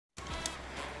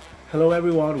Hello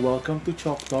everyone, welcome to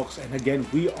ChockTalks, and again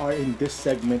we are in this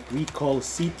segment we call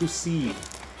C2C,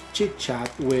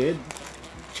 Chit-Chat with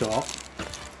Chock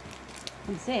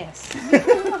and Cess.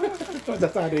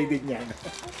 Masasanay din yan.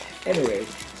 Anyway,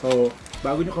 so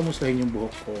bago nyo kamustahin yung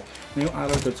buhok ko, ngayong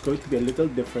araw that's going to be a little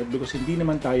different because hindi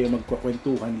naman tayo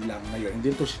magkukwentuhan lang ngayon.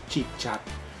 Hindi ito chit-chat.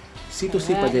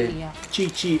 C2C pa din.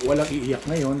 Chi-chi, walang iiyak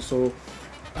ngayon. So,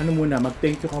 ano muna,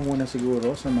 mag-thank you ka muna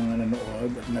siguro sa mga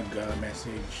nanood at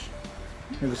nag-message.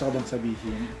 May gusto ka bang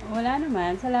sabihin? Wala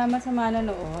naman. Salamat sa mga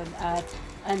nanood at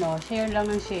share lang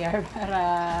ng share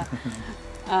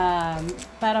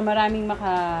para maraming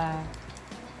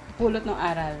makapulot ng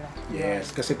aral.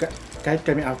 Yes, kasi kahit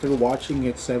kami after watching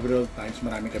it several times,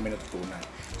 marami kami natutunan.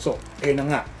 So, ayun na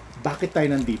nga, bakit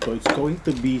tayo nandito? It's going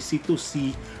to be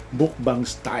C2C mukbang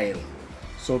style.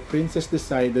 So, Princess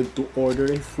decided to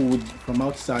order a food from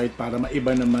outside para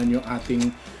maiba naman yung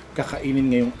ating kakainin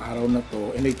ngayong araw na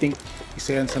to. And I think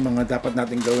isa yan sa mga dapat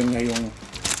natin gawin ngayong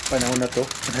panahon na to.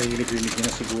 Narinig-rinig na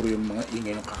siguro yung mga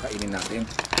ingay ng kakainin natin.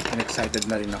 And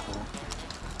excited na rin ako.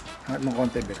 Hangat mong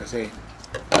konti ba kasi.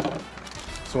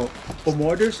 So,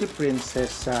 umorder si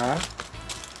Princess sa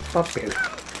papel.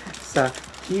 Sa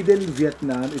Hidden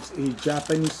Vietnam. It's a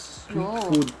Japanese street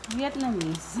food.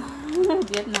 Vietnamese.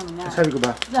 Vietnam na. Sabi ko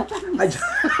ba? Japanese.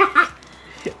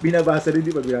 Binabasa rin,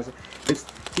 di ba binasa? It's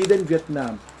Hidden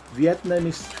Vietnam.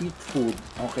 Vietnamese street food,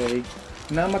 okay,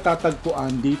 na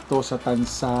matatagpuan dito sa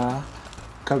Tansa,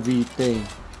 Cavite.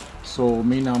 So,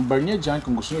 may number niya dyan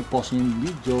kung gusto niyo i-post niyo yung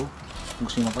video, kung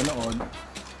gusto niyo mapanood.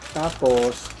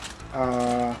 Tapos,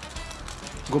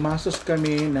 gumastos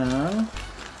kami ng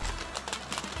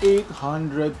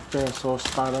 800 pesos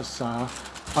para sa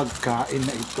pagkain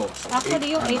na ito. So,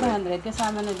 Actually, yung 800,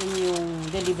 kasama na din yung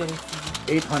delivery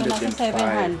fee. 805. So, nasa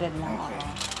 700 lang. Okay.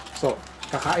 So,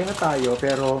 kakain na tayo,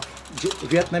 pero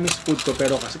Vietnamese food to,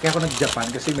 pero kasi kaya ako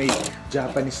nag-Japan kasi may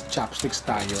Japanese chopsticks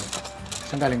tayo.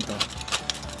 Saan galing to?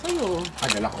 Sa'yo.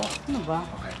 Dala ko. Ano ba?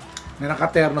 Okay. Na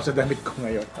nakaterno sa damit ko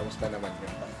ngayon. Kamusta naman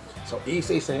yun? So,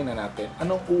 isa-isahin na natin.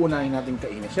 Anong uunahin natin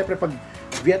kainin? Siyempre, pag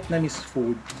Vietnamese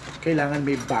food, kailangan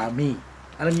may bami.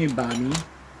 Alam niyo yung bami?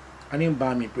 Ano yung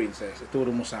bami, Princess?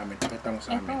 Ituro mo sa amin. Pakita mo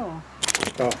sa amin.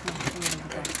 Ito.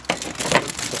 Okay.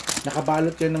 So,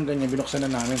 nakabalot yan ng ganyan. Binuksan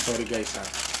na namin. Sorry guys ha.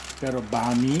 Pero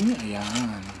bami,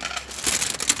 ayan.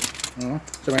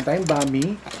 So, meron tayong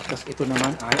bami. Tapos ito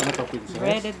naman ay, ano to, Princess?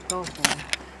 Breaded tofu.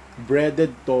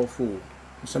 Breaded tofu.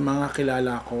 Sa mga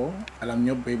kilala ko, alam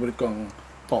nyo, favorite ko ang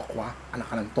tokwa.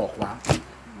 Anak ka ng tokwa.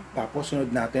 Tapos,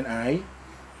 sunod natin ay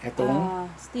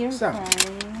itong stir-fry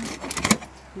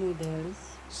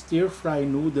noodles. Stir-fry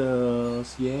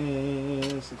noodles.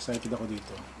 Yes! Excited ako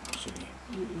dito. Actually.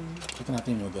 Kita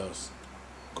natin yung noodles.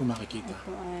 Kung makikita.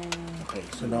 Ito ay... Okay.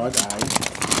 Sunod ay...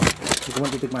 Hindi ko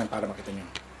man titikman para makita nyo.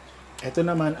 Ito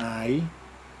naman ay...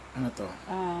 Ano to?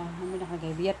 Ano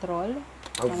nakagay? Viet roll?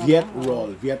 Viet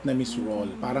roll. Vietnamese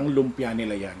roll. Parang lumpia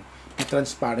nila yan. May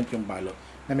transparent yung balot.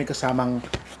 Na may kasamang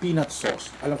peanut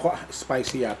sauce. Alam ko,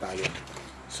 spicy yata yun.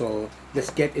 So,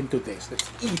 let's get into this. Let's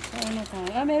eat. Ano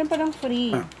tayo? Meron palang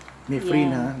free. May free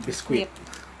na biscuit.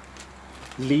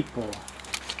 Lipo.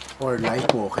 Or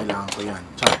lipo. Kailangan ko yan.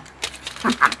 Char.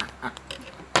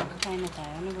 Ano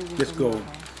tayo? Let's go.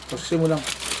 So, simulang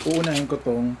uunahin ko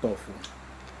tong tofu.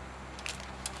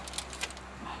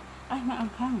 Ay,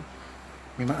 maanghang.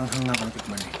 May maanghang nga akong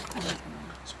tikman eh.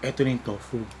 So, eto na yung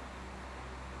tofu.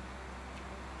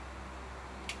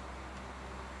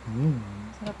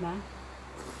 Sarap na?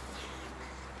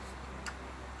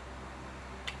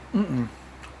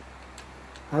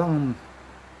 Parang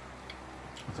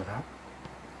masarap.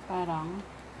 Parang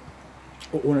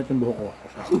Uunat yung buhok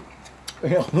ko.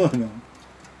 Kaya ako ano.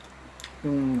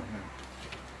 Yung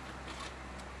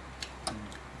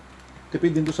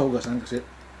tipid din to sa hugasan kasi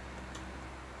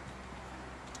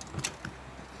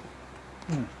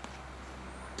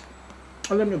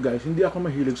alam nyo guys, hindi ako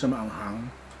mahilig sa maanghang.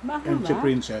 maanghang And si ba?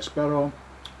 Princess, pero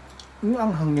yung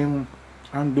anghang yung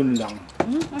andun lang.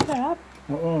 Ang sarap.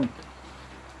 Oo.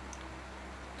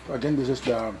 So again, this is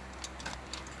the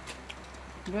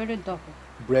Breaded tofu.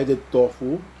 breaded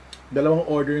tofu. Dalawang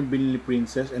order yung binili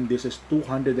Princess and this is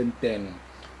 210.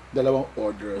 Dalawang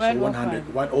order. So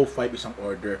 100, 105 isang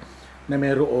order. Na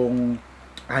merong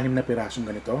 6 na pirasong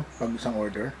ganito pag isang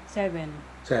order. 7.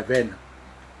 7.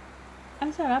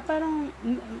 Ang sarap. Parang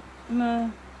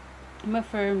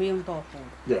ma-firm yung tofu.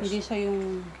 Yes. Hindi siya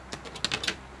yung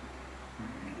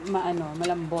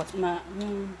malambot.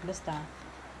 Basta.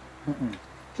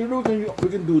 So we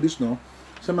can do this, no?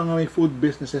 Sa mga may food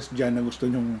businesses dyan na gusto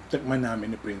nyong tikman namin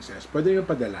ni Princess, pwede yung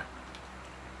padala.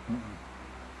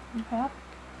 Ang sarap.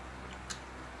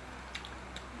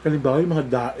 Halimbawa yung mga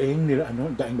daing nila, ano,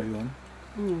 daing ba yun?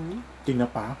 Mm.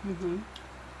 Tinapa, Mhm.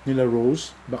 nila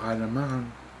Rose, baka naman.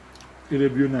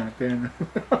 I-review natin.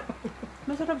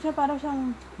 Masarap siya, parang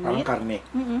siyang Parang meat. karne.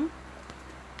 Mm.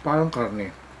 Parang karne.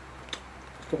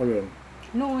 Gusto ko yun.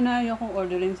 Noong una, ayokong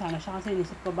orderin sana siya kasi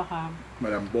inisip ko baka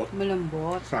Malambot.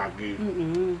 malambot. Sagi.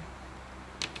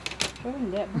 Pero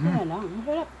hindi, buti na lang.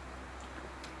 Masarap.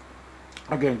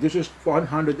 Again, this is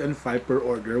 105 per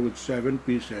order with 7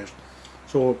 pieces.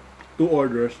 So, 2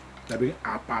 orders, labing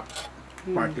 4.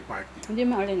 Party. Hindi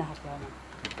mauli lahat yun.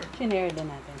 Okay. Sinare din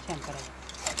natin, syempre.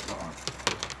 Oo.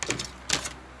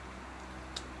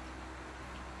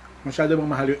 Masyado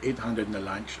bang mahal yung 800 na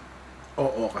lunch?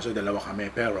 Oo, kasi dalawa kami.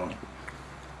 Pero,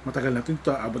 matagal natin ito.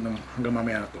 Abot ng hanggang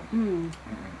mamaya na ito.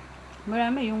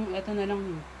 Marami yung eto na lang.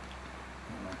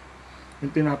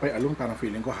 Yung tinapay along, parang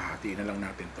feeling ko, hahatiin na lang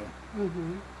natin to.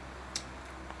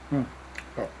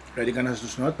 So, ready ka na sa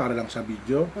susunod para lang sa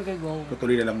video. Okay, go.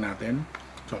 Tutuloy na lang natin.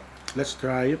 So, let's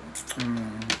try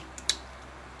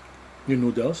yung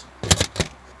noodles.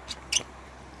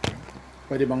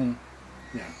 Pwede bang,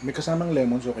 yeah, may kasamang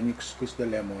lemon, so can you squeeze the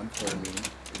lemon for me,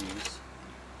 please?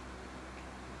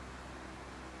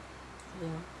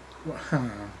 Yeah.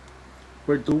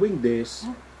 We're doing this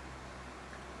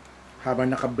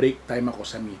habang naka-break time ako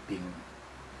sa meeting.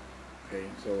 Okay,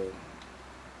 so,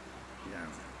 yeah.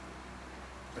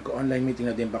 Nag-online meeting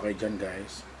na din ba kayo dyan,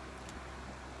 guys?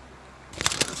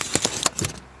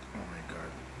 Oh my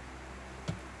God.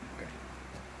 Okay.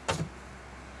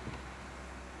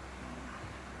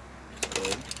 So,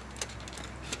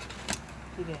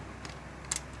 Sige.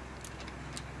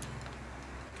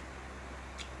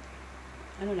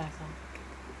 Ano lasa?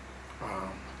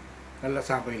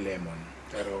 nalasa ko yung lemon,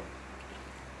 pero,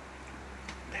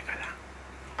 teka lang.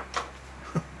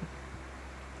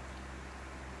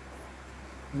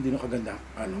 Hindi na kaganda.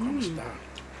 Ano, kamusta?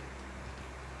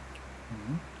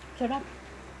 Sarap.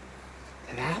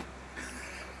 Sarap?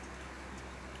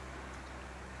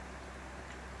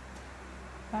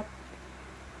 Sarap.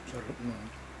 Sarap na.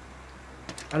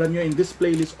 Alam nyo, in this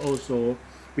playlist also,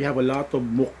 we have a lot of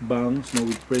mukbangs, no,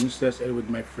 with Princess and with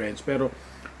my friends. Pero,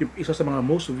 yung isa sa mga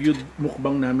most viewed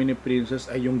mukbang namin ni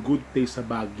Princess ay yung Good Taste sa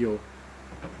Baguio.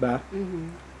 Ba?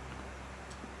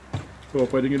 So,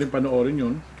 pwede nyo rin panoorin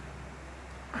yun.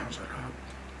 Ang sarap.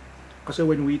 Kasi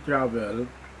when we travel,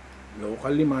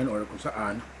 locally man or kung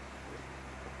saan,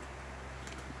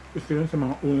 ito yun sa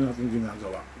mga una natin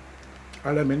ginagawa.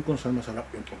 Alamin kung saan masarap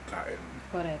yung pagkain.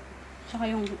 Correct. Tsaka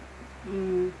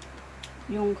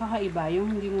yung kakaiba,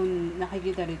 yung hindi mo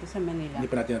nakikita rito sa Manila. Hindi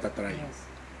pa natin natatry.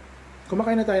 Yes.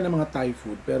 Kumakain na tayo ng mga Thai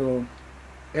food, pero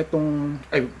etong,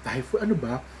 Thai food, ano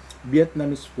ba?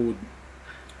 Vietnamese food.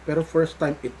 Pero first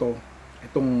time itong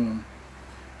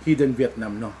hidden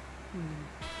Vietnam, no?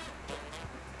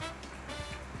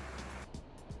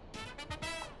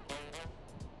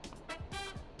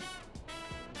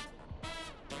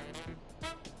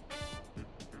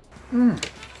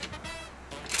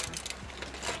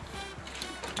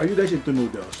 Are you guys into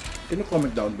noodles? Can you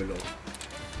comment down below?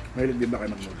 Mahilig din ba kayo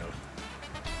mag-noodles?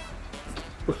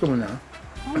 Gusto mo na?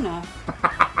 Oo na.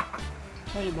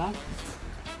 Pwede ba?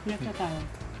 Next na tayo.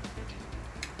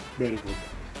 Very good.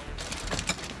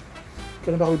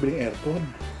 Kailan ba ako bibiling aircon?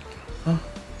 Ha?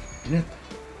 Init.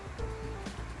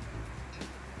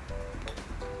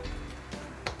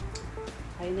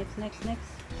 Okay, next.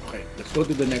 Okay, let's go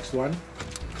to the next one.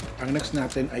 Ang next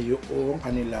natin ay yung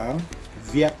kanilang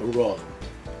Viet roll.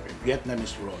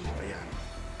 Vietnamese roll. Ayan.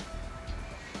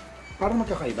 Parang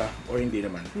magkakaiba o hindi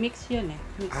naman? Mix yun eh.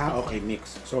 Mix Okay,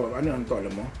 mix. So, ano to,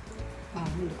 alam mo?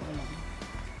 Hindi ko alam.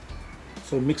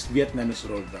 So, mixed Vietnamese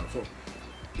roll daw. So,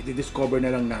 i-discover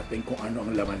na lang natin kung ano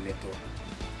ang laman nito.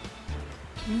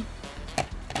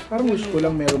 Parang wish ko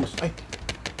lang meron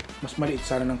mas maliit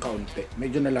sana ng kaunti.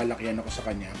 Medyo nalalakyan ako sa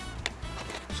kanya.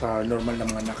 Sa normal na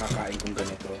mga nakakain kong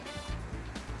ganito.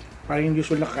 Parang yung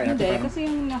usual nakakain natin. Hindi, kasi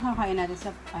yung nakakain natin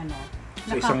sa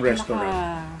Sa isang restaurant.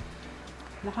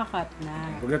 Nakakat na.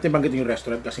 Huwag natin banggitin yung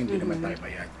restaurant kasi hindi naman tayo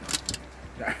bayad. No?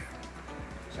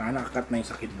 Sana nakakat na yung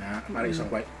sakit na. Para isang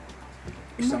white.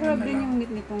 Isang Masarap na din lang. yung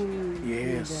meat nitong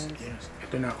Yes, noodles. yes.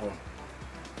 Ito na ako.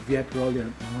 Viet roll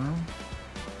yan. No.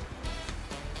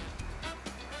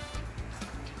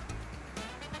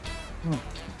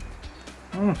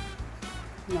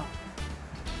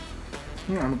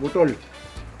 Ano putol?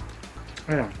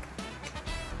 Ayan.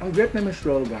 Ang Vietnamese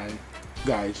roll,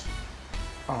 guys,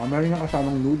 meron yung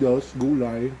kasamang noodles,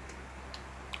 gulay,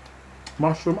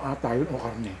 mushroom ata yun o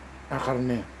karne.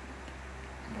 Karne.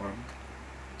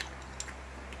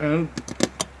 And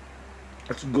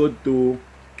it's good to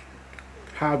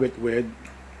have it with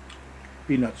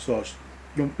peanut sauce.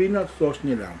 Yung peanut sauce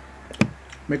nila,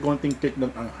 may konting kick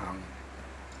ng anghang.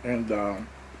 And,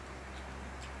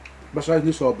 basta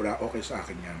hindi sobra, okay sa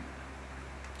akin yan.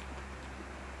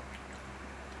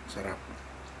 Sarap.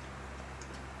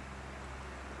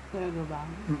 Talaga ba?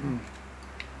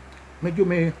 Medyo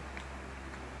may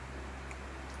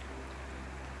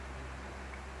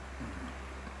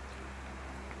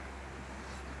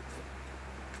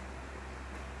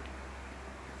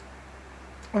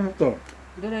ano to?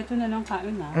 Diretso na lang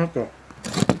kain na. Ano to?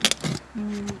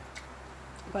 Hindi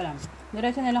ko alam.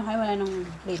 Diretso na lang kain, wala nang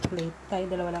plate. Tayo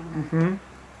dalawa lang.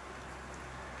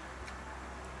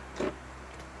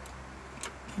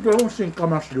 Ito yung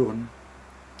singkamas yun.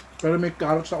 Pero may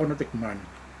carrots ako natikman.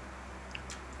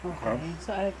 Okay.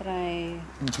 So, I'll try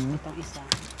itong isa.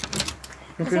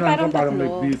 Yung Kasi kinain ko parang may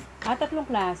tatlo. beef. Tatlong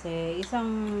klase. Isang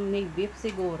may beef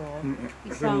siguro.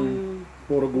 Isang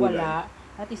Puro gulay. wala.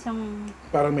 At isang...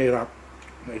 Parang may wrap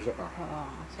na isa pa. Oo.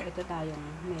 So, ito tayong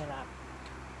may wrap.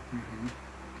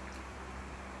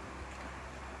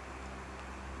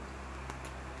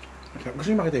 Gusto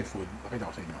niyo makita yung food? Pakita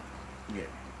ko sa inyo. Sige.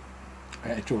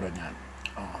 Ayan, itsura niyan.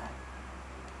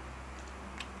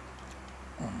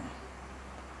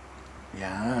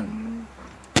 Yan.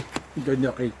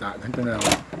 Ganyan kita. Ganito na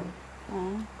lang.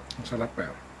 Ang sarap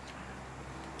pero.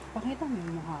 Pakita mo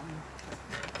yung mukha mo.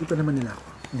 Kita naman nila ako.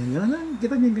 Yan.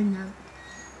 Kita niyo yung ganyan.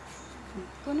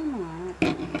 Kunin mo nga.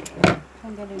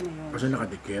 Tanggalin mo yun. Kasi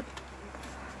nakadikit.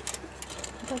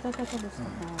 Ito. Gusto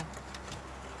ko.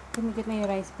 Tumigit na yung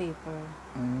rice paper.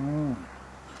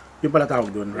 Yung pala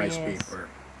tawag doon, rice Yes. paper.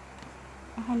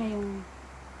 Ako na yung...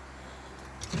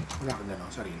 Wala ka na lang,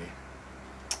 sarili.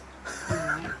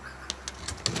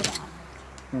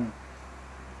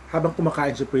 Habang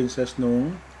kumakain si Princess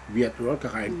nung Viet roll,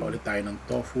 kakain pa ulit tayo ng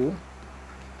tofu.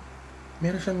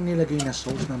 Meron siyang nilagay na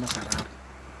sauce na masarap.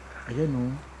 Ayan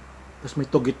o. Tapos may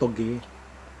toge-toge.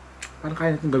 Parang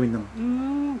kaya natin gawin ng...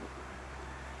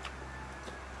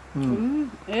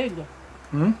 Egg.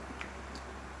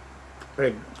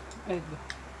 Egg. Egg.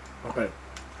 Okay.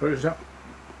 So isa,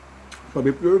 pag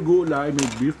may pure gulay, may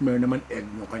beef, meron naman egg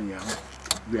yung kanyang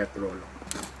Viet roll.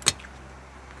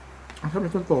 Ang sarap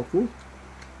itong tofu.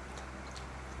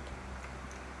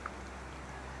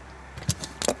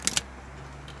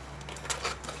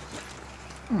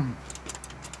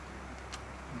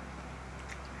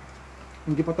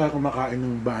 Hindi pa tayo kumakain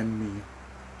ng banh mi.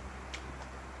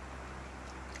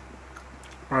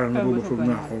 Parang nabubusog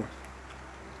na ako.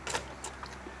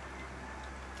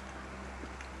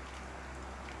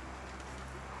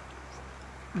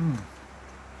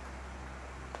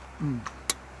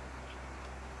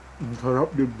 Ang sarap,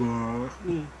 diba?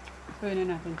 Pwede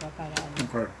na natin ito para ano.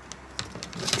 Okay.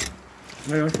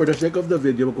 Ngayon, for the sake of the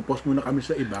video, magpo-post muna kami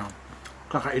sa iba.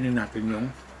 Kakainin natin yung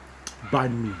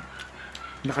banh mi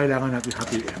na kailangan natin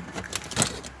hatiin.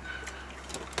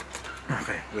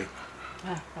 Okay, wait.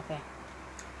 Okay.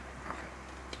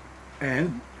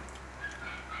 And,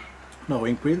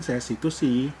 knowing Princess,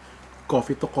 C2C,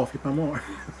 coffee to coffee pa more.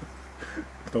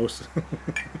 Toast.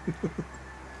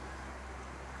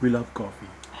 We love coffee.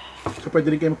 So, pwede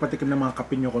rin kayo magpatikim ng mga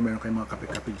kape nyo kung meron kayong mga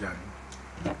kape-kape dyan.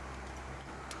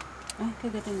 Ay,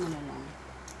 kagatin mo na lang.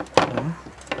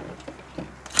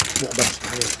 Mukbang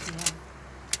style. Yeah.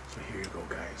 So, here you go,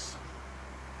 guys.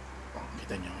 Oh,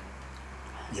 kita nyo.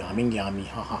 Yummy, yummy.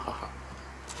 Ha, ha, ha, ha.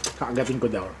 Kaagatin ko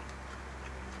daw.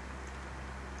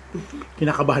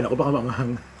 Kinakabahan ako, baka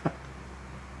manghang.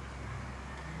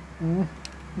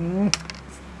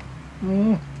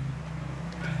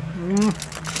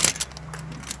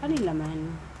 Ano yung laman?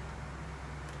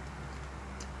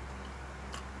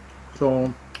 So,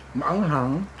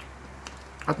 maanghang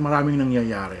at maraming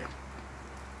nangyayari.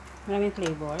 Maraming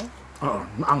flavor? Oo,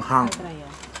 maanghang. I'll try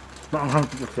yan. Maanghang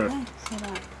to process. Ay,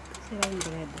 sira. Sira yung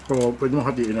bread. So, pwede mong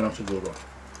hatiin na lang siguro.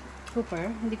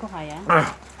 Super, hindi ko kaya.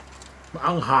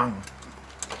 Maanghang.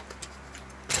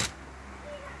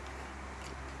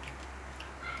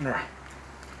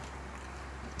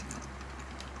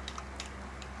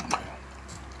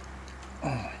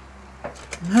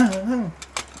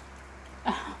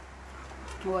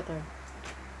 Water.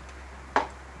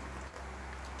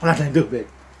 Wala tayong tubig.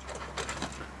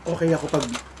 Okay ako pag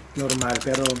normal,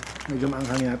 pero medyo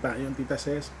maanghang yata yung Tita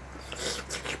Cess.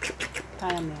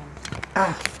 Kaya mo yan.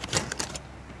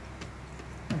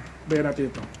 Bayan natin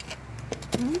ito.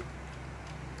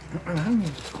 Ang anghang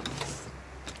eh.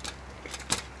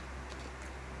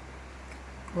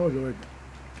 Oh Lord.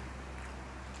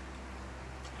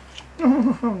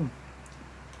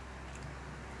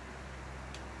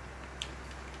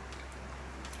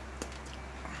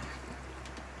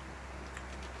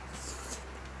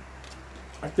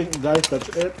 I think guys, that's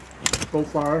it so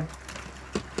far.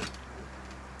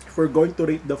 If we're going to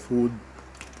rate the food,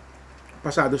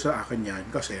 pasado sa akin yan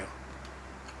kasi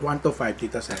 1 to 5,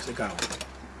 Tita Cess, ikaw.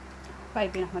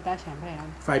 5 pinakamataas, syempre.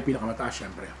 5 pinakamataas,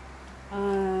 syempre. 4.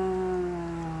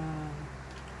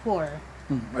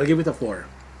 I'll give it a 4.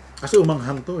 Kasi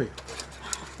umanghang to eh.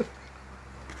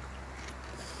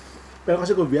 Pero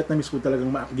kasi kung Vietnamese food talagang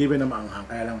given na maanghang,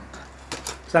 kaya lang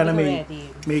sana may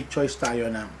choice tayo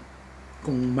na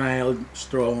kung mild,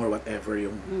 strong, or whatever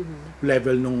yung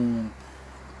level nung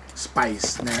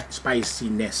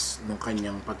spiciness ng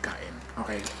kanyang pagkain.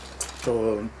 Okay?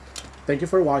 So, thank you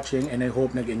for watching and I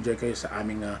hope nag-enjoy kayo sa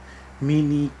aming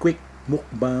mini quick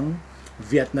mukbang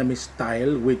Vietnamese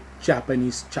style with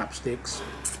Japanese chopsticks.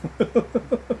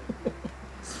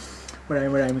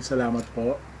 Maraming salamat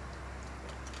po.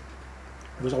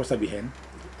 Gusto ko sabihin?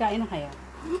 Kain na kayo.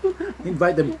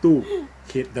 Invite them to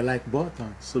hit the like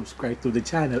button, subscribe to the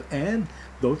channel, and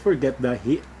don't forget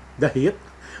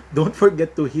don't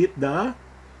forget to hit the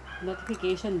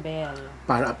notification bell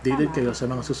para updated kayo sa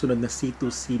mga susunod na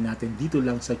C2C natin dito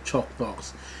lang sa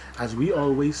ChockTalks. As we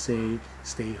always say,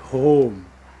 stay home.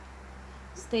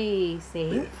 Stay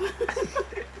safe.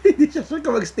 Hindi siya sure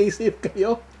kung mag-stay safe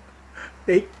kayo.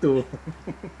 Take 2.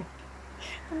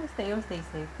 Stay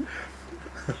safe.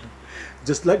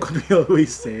 Just like what we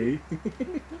always say.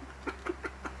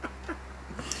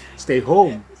 Stay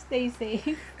home. Stay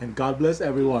safe. And God bless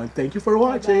everyone. Thank you for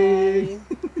watching.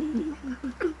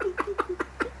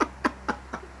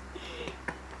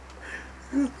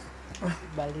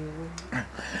 Baliw.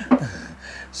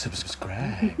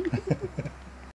 Subscribe.